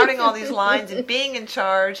and shouting all these lines and being in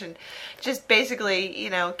charge and just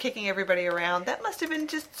basically, kicking everybody around. That must have been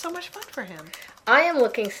just so much fun for him. I am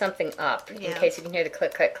looking something up in case you can hear the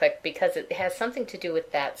click, click, click, because it has something to do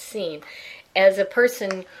with that scene. As a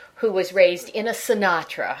person who was raised in a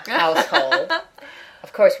Sinatra household,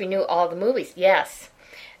 of course we knew all the movies. Yes.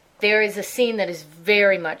 There is a scene that is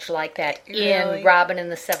very much like that in Robin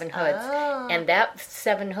and the Seven Hoods. Oh. And that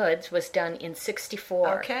Seven Hoods was done in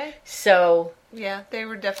 1964. Okay. So... yeah, they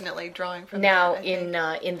were definitely drawing from now, that,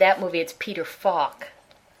 in that movie, it's Peter Falk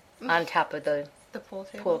on top of the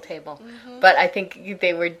pool table. Mm-hmm. But I think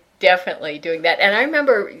they were definitely doing that. And I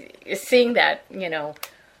remember seeing that,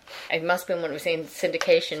 it must have been when it was in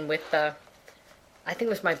syndication with, I think it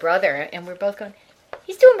was my brother, and we're both going,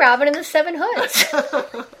 he's doing Robin and the Seven Hoods.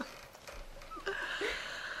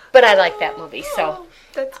 But I like that movie, so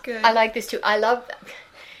that's good. I like this too. I love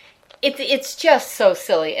it's just so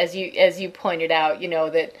silly, as you pointed out.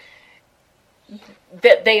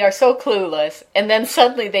 That they are so clueless, and then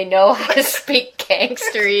suddenly they know how to speak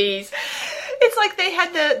gangsterese. It's like they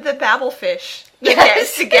had the Babelfish,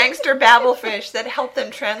 the gangster Babelfish that helped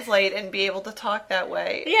them translate and be able to talk that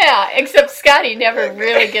way. Yeah, except Scotty never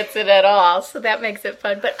really gets it at all, so that makes it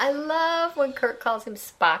fun. But I love when Kirk calls him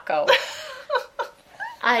Spocko.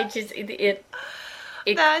 That's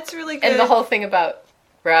really good. And the whole thing about,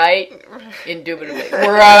 right? Indubitably.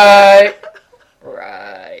 Right.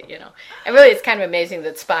 And really it's kind of amazing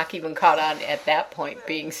that Spock even caught on at that point,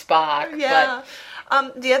 being Spock. Yeah.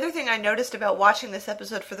 But, the other thing I noticed about watching this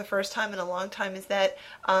episode for the first time in a long time is that,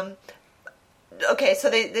 so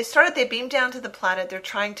they beam down to the planet. They're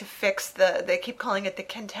trying to fix they keep calling it the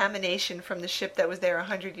contamination from the ship that was there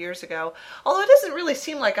 100 years ago. Although it doesn't really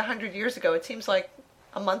seem like 100 years ago. It seems like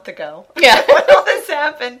a month ago. Yeah. When all this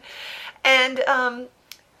happened. And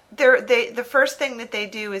the first thing that they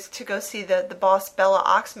do is to go see the boss, Bella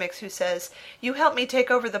Oxmix, who says, "You help me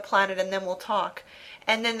take over the planet and then we'll talk."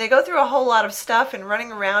 And then they go through a whole lot of stuff and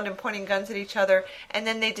running around and pointing guns at each other. And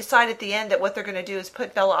then they decide at the end that what they're going to do is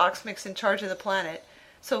put Bella Oxmix in charge of the planet.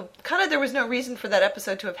 So kind of there was no reason for that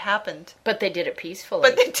episode to have happened. But they did it peacefully.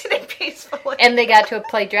 And they got to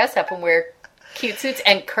play dress up and wear cute suits.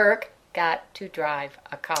 And Kirk got to drive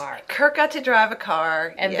a car.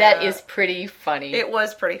 And that is pretty funny. It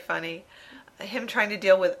was pretty funny. Him trying to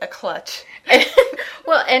deal with a clutch.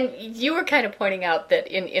 Well, and you were kind of pointing out that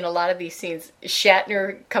in a lot of these scenes,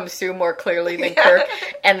 Shatner comes through more clearly than Kirk.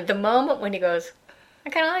 And the moment when he goes, I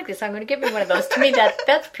kind of like this, I'm going to give me one of those. To me,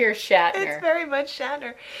 that's pure Shatner. It's very much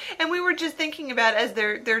Shatner. And we were just thinking about as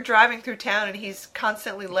they're driving through town and he's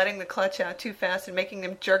constantly letting the clutch out too fast and making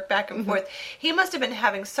them jerk back and forth. He must have been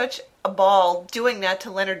having such a ball doing that to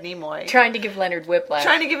Leonard Nimoy. Trying to give Leonard whiplash.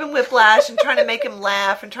 Trying to give him whiplash and trying to make him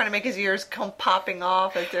laugh and trying to make his ears come popping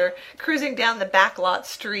off as they're cruising down the backlot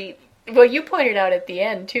street. Well, you pointed out at the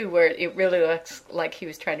end, too, where it really looks like he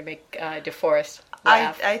was trying to make DeForest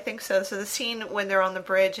laugh. I think so. So the scene when they're on the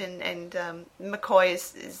bridge and McCoy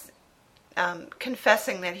is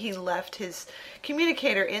confessing that he left his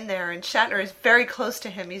communicator in there, and Shatner is very close to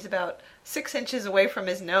him. He's about 6 inches away from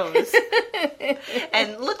his nose.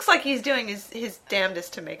 And looks like he's doing his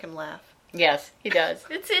damnedest to make him laugh. Yes, he does.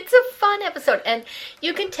 It's a fun episode, and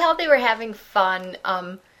you can tell they were having fun,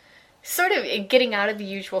 sort of getting out of the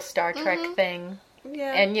usual Star Trek thing.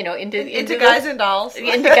 Yeah. And, into Guys and Dolls.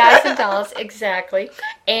 Into Guys and Dolls, exactly.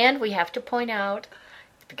 And we have to point out,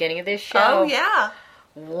 at the beginning of this show. Oh, yeah.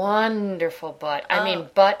 Wonderful butt. I mean,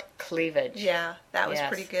 butt cleavage. Yeah, that was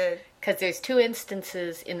pretty good. Because there's 2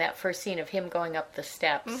 instances in that first scene of him going up the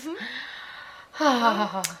steps.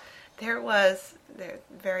 There it was.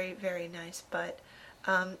 Very, very nice butt.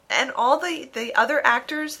 And all the other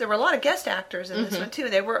actors, there were a lot of guest actors in this one, too.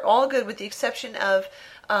 They were all good with the exception of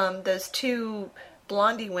those 2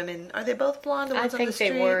 blondie women. Are they both blonde? The ones on the street? I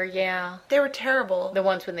think they were, yeah. They were terrible. The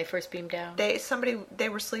ones when they first beamed down. They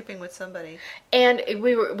were sleeping with somebody. And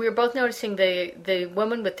we were both noticing the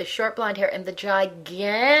woman with the short blonde hair and the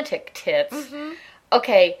gigantic tits. Mm-hmm.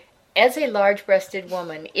 Okay, as a large-breasted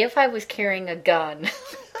woman, if I was carrying a gun,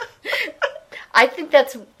 I think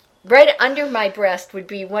that's right under my breast would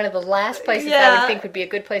be one of the last places I would think would be a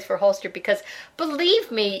good place for a holster, because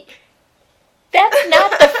believe me, that's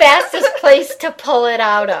not the fastest place to pull it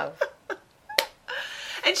out of.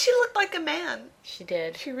 And she looked like a man. She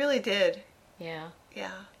did. She really did. Yeah.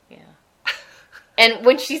 Yeah. Yeah. And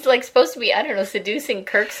when she's like supposed to be, I don't know, seducing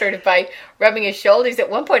Kirk sort of by rubbing his shoulders, at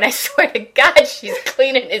one point I swear to God she's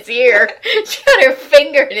cleaning his ear. She got her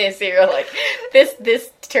finger in his ear like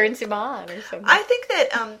this turns him on or something. I think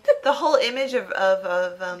that the whole image of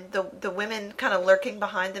the women kind of lurking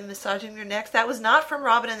behind them, massaging their necks, that was not from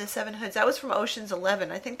Robin and the Seven Hoods. That was from Ocean's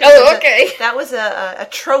 11. I think that was a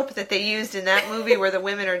trope that they used in that movie where the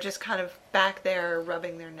women are just kind of back there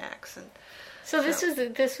rubbing their necks. And so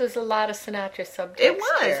this was a lot of Sinatra subtext. It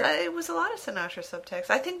was. It was a lot of Sinatra subtext.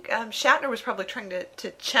 I think Shatner was probably trying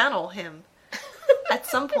to channel him at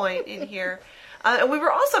some point in here. We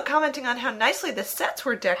were also commenting on how nicely the sets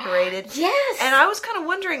were decorated. Yes! And I was kind of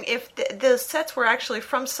wondering if the sets were actually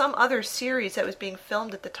from some other series that was being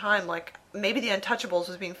filmed at the time. Like, maybe The Untouchables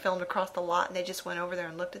was being filmed across the lot and they just went over there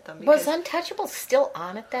and looked at them. Was Untouchables still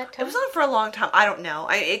on at that time? It was on for a long time. I don't know.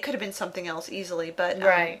 It could have been something else easily. But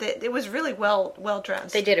it was really well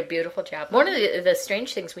dressed. They did a beautiful job. One of the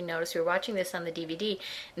strange things we noticed, we were watching this on the DVD,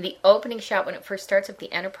 and the opening shot when it first starts of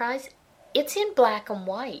the Enterprise, it's in black and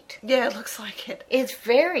white. Yeah, it looks like it. It's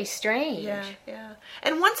very strange. Yeah.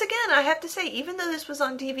 And once again, I have to say, even though this was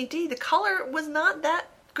on DVD, the color was not that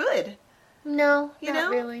good. No,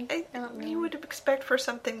 not really. Not really. You would expect for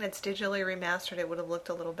something that's digitally remastered, it would have looked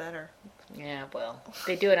a little better. Yeah, well,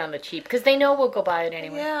 they do it on the cheap, because they know we'll go buy it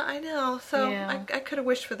anyway. Yeah, I know. So I could have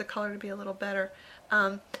wished for the color to be a little better.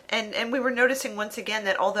 And we were noticing once again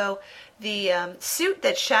that although the suit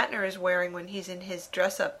that Shatner is wearing when he's in his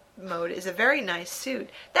dress-up mode is a very nice suit,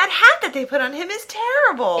 that hat that they put on him is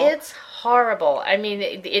terrible. It's horrible. I mean,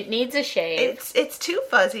 it needs a shave. It's too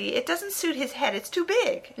fuzzy. It doesn't suit his head. It's too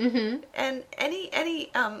big. Mm-hmm. And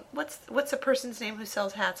any what's the person's name who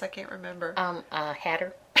sells hats? I can't remember.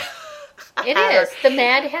 Hatter. It is the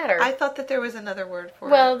Mad Hatter. I thought that there was another word for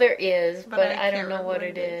it. Well, there is, but I don't know what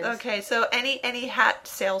it is. Okay, so any hat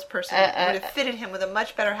salesperson would have fitted him with a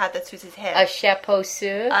much better hat that suits his head. A chapeau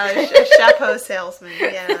suit. A chapeau salesman,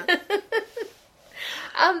 yeah.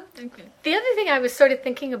 The other thing I was sort of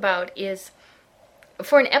thinking about is,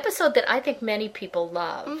 for an episode that I think many people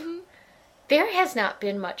love, there has not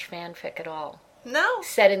been much fanfic at all. No.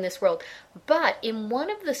 Set in this world. But in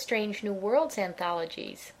one of the Strange New Worlds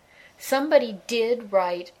anthologies, somebody did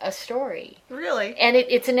write a story. Really? And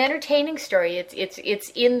it's an entertaining story.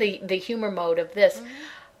 It's in the humor mode of this,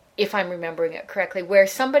 if I'm remembering it correctly, where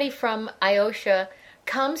somebody from Iosha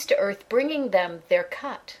comes to Earth bringing them their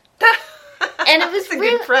cut. And it was a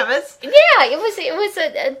good premise. Yeah, it was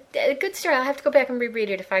a good story. I'll have to go back and reread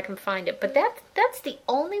it if I can find it. But that's the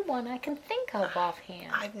only one I can think of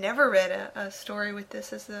offhand. I've never read a story with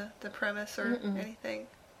this as the premise or anything.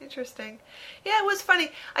 Interesting. Yeah, it was funny.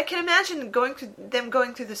 I can imagine going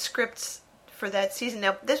through the scripts for that season.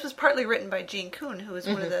 Now, this was partly written by Gene Kuhn, who was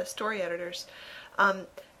one of the story editors,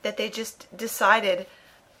 that they just decided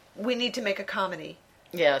we need to make a comedy.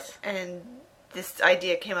 Yes. And this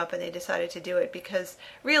idea came up and they decided to do it because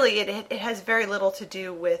really it has very little to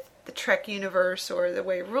do with the Trek universe or the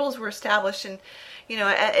way rules were established. And, you know,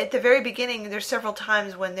 at the very beginning, there's several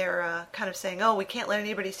times when they're kind of saying, oh, we can't let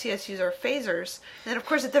anybody see us use our phasers. And then, of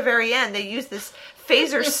course, at the very end, they use this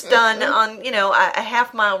phaser stun on, you know, a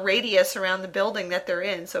half-mile radius around the building that they're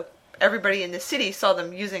in. So everybody in the city saw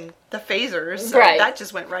them using the phasers. So that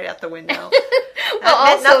just went right out the window. Well,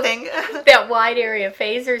 also, nothing. That wide area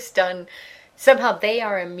phaser stun, somehow they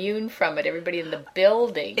are immune from it. Everybody in the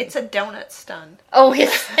building. It's a donut stun. Oh,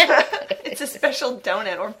 yes. It's a special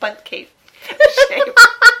donut or bunt cake shape.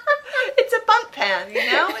 It's a bunt pan, you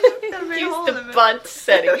know? Use the bunt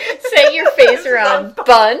setting. Set your phaser on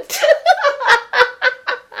bunt.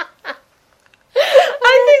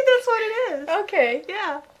 I think that's what it is. Okay.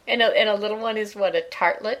 Yeah. And a little one is what, a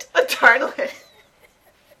tartlet? A tartlet.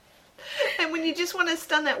 And when you just want to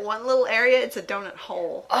stun that one little area, it's a donut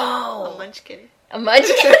hole. Oh. A munchkin. A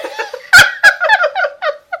munchkin.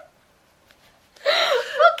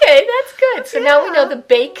 Okay, that's good. So now we know the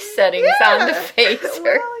bake settings on the phaser.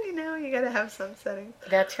 Well, you know, you gotta have some settings.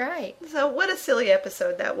 That's right. So what a silly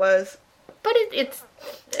episode that was. But it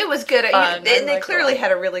was good. Fun. And they clearly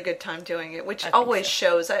had a really good time doing it, which always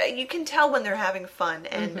shows. You can tell when they're having fun,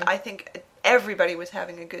 and I think everybody was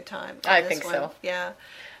having a good time. I think so. Yeah.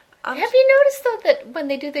 Have you noticed, though, that when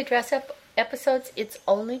they do the dress-up episodes, it's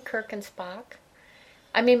only Kirk and Spock?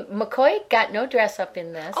 I mean, McCoy got no dress-up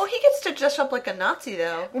in this. Oh, he gets to dress up like a Nazi,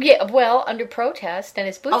 though. Yeah, well, under protest, and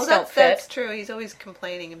his boots don't fit. That's true. He's always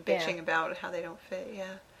complaining and bitching about how they don't fit,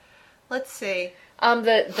 yeah. Let's see.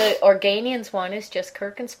 The Organians one is just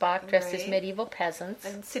Kirk and Spock dressed as medieval peasants.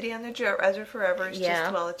 And City on the Edge of Forever is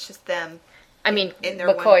just, well, it's just them. I mean, in their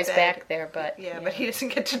McCoy's one bed. back there, but... Yeah, but he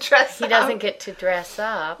doesn't get to dress up. He doesn't get to dress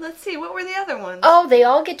up. Let's see, what were the other ones? Oh, they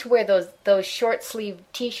all get to wear those short-sleeve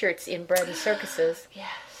T-shirts in Bread and Circuses. Yes.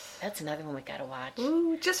 That's another one we gotta watch.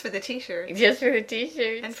 Ooh, just for the T-shirts. Just for the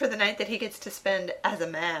T-shirts. And for the night that he gets to spend as a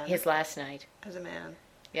man. His last night. As a man.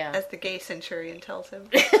 Yeah. As the gay centurion tells him.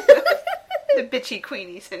 The bitchy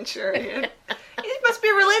queenie centurion. He must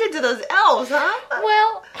be related to those elves, huh?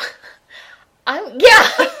 Well,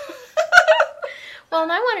 yeah. Well,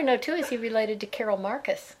 and I want to know, too, is he related to Carol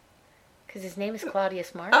Marcus? Because his name is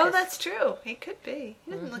Claudius Marcus. Oh, that's true. He could be.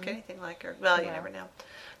 He doesn't look anything like her. Well, you never know.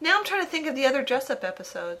 Now I'm trying to think of the other dress-up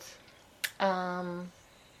episodes. Well,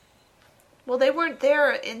 they weren't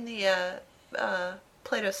there in the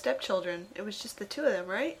Plato's Stepchildren. It was just the two of them,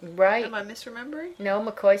 right? Right. Am I misremembering? No,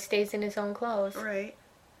 McCoy stays in his own clothes. Right.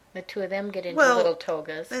 The two of them get into little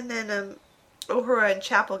togas. And then Uhura and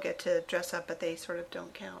Chapel get to dress up, but they sort of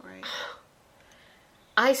don't count, right?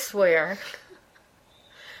 I swear.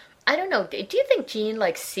 I don't know. Do you think Jean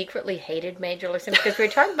secretly hated Major Listen? Because we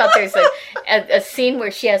were talking about there's a scene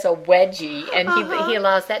where she has a wedgie, and he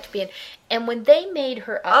allows that to be in. And when they made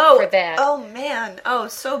her up for that, oh man,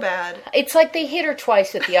 so bad. It's like they hit her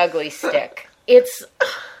twice with the ugly stick. It's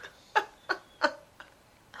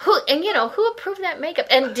who approved that makeup?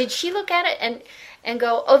 And did she look at it and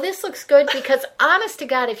go, "Oh, this looks good"? Because honest to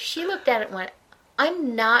God, if she looked at it and went,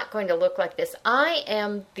 I'm not going to look like this. I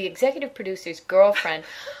am the executive producer's girlfriend.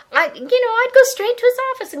 I'd go straight to his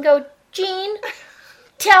office and go, Gene,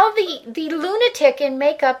 tell the lunatic in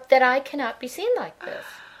makeup that I cannot be seen like this.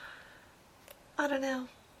 I don't know.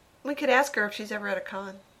 We could ask her if she's ever at a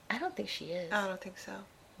con. I don't think she is. I don't think so.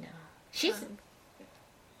 No.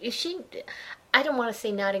 Is she, I don't want to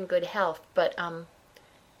say not in good health, but,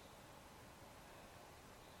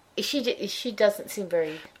 she doesn't seem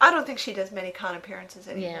very... I don't think she does many con appearances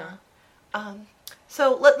anymore. Yeah.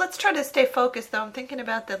 So let's try to stay focused, though. I'm thinking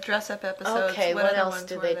about the dress-up episodes. Okay, what else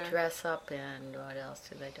do they dress up in? What else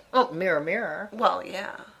do they do? Oh, Mirror, Mirror. Well,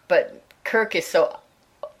 yeah. But Kirk is so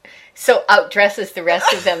outdresses the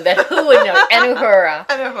rest of them that who would know? And Uhura.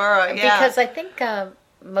 And Uhura, yeah. Because I think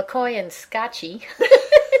McCoy and Scotchy...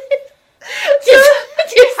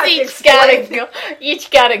 each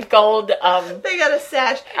got a gold. They got a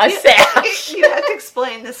sash. Sash. You have to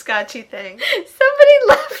explain the Scotchy thing. Somebody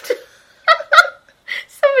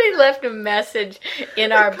left a message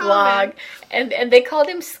in our blog, and they called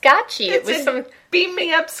him Scotchy. It was some beam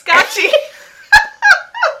me up Scotchy.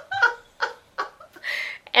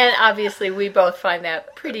 And obviously, we both find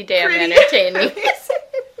that pretty entertaining.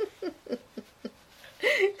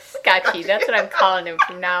 Scotchy. That's what I'm calling him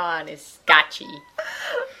from now on. Is Scotchy.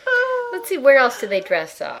 Let's see, where else do they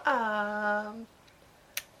dress up? I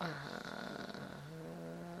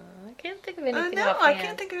can't think of anything. No, I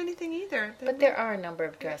can't think of anything either. But there are a number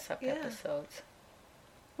of dress-up episodes.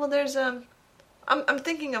 Well, there's I'm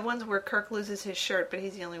thinking of ones where Kirk loses his shirt, but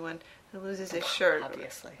he's the only one who loses his shirt.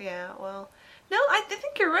 Obviously. Yeah. Well, no, I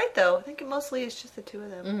think you're right though. I think it mostly is just the two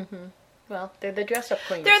of them. Mm-hmm. Well, they're the dress-up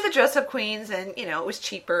queens. They're the dress-up queens, and, it was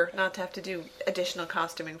cheaper not to have to do additional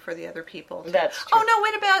costuming for the other people. That's true. Oh, no,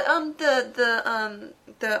 wait about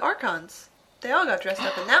the Archons. They all got dressed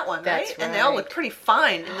up in that one, That's right? And they all look pretty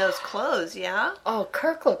fine in those clothes, yeah? Oh,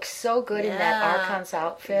 Kirk looks so good in that Archon's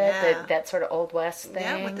outfit, that sort of Old West thing.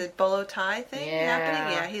 Yeah, with the bolo tie thing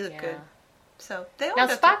happening. Yeah, he looked good. So they all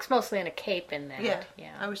got Spock's mostly in a cape in that.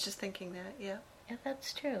 Yeah, I was just thinking that, yeah. Yeah,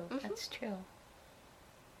 that's true. Mm-hmm. That's true.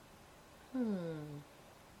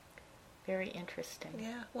 Very interesting.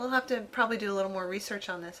 Yeah, we'll have to probably do a little more research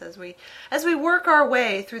on this as we work our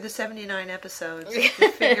way through the 79 episodes to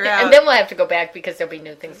figure out. And then we'll have to go back because there'll be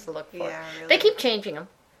new things to look for. Yeah, really. They keep changing them.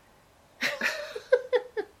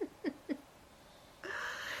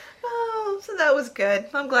 So that was good.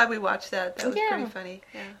 I'm glad we watched that. That was pretty funny.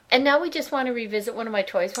 Yeah. And now we just want to revisit one of my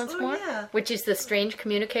toys once more, yeah. which is the strange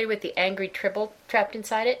communicator with the angry Tribble trapped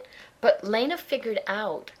inside it. But Lena figured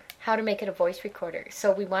out how to make it a voice recorder.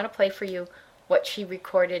 So we want to play for you what she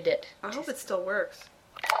recorded it. I hope it still works.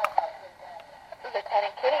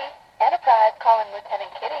 Lieutenant Kitty. Enterprise calling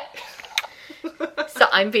Lieutenant Kitty. So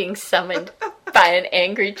I'm being summoned by an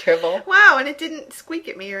angry Tribble. Wow, and it didn't squeak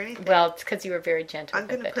at me or anything. Well, it's because you were very gentle. I'm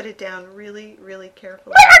going to put it down really, really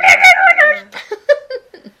carefully.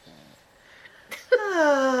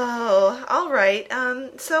 Oh, all right.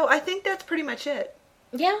 So I think that's pretty much it.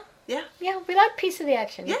 Yeah. Yeah. Yeah, we like Piece of the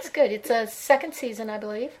Action. Yeah. It's good. It's a second season, I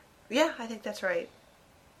believe. Yeah, I think that's right.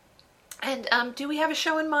 And do we have a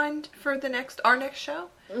show in mind for our next show?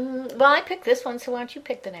 Well, I picked this one, so why don't you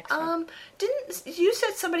pick the next one? Didn't you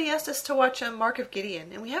said somebody asked us to watch Mark of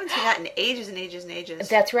Gideon, and we haven't seen that in ages and ages and ages.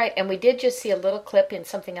 That's right, and we did just see a little clip in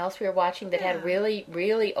something else we were watching that had really,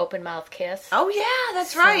 really open mouth kiss. Oh yeah,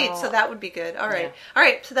 that's right. So that would be good. All right, all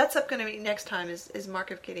right. So that's going to be next time is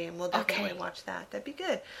Mark of Gideon. We'll definitely watch that. That'd be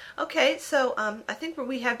good. Okay, so I think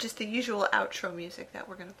we have just the usual outro music that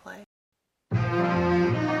we're going to play.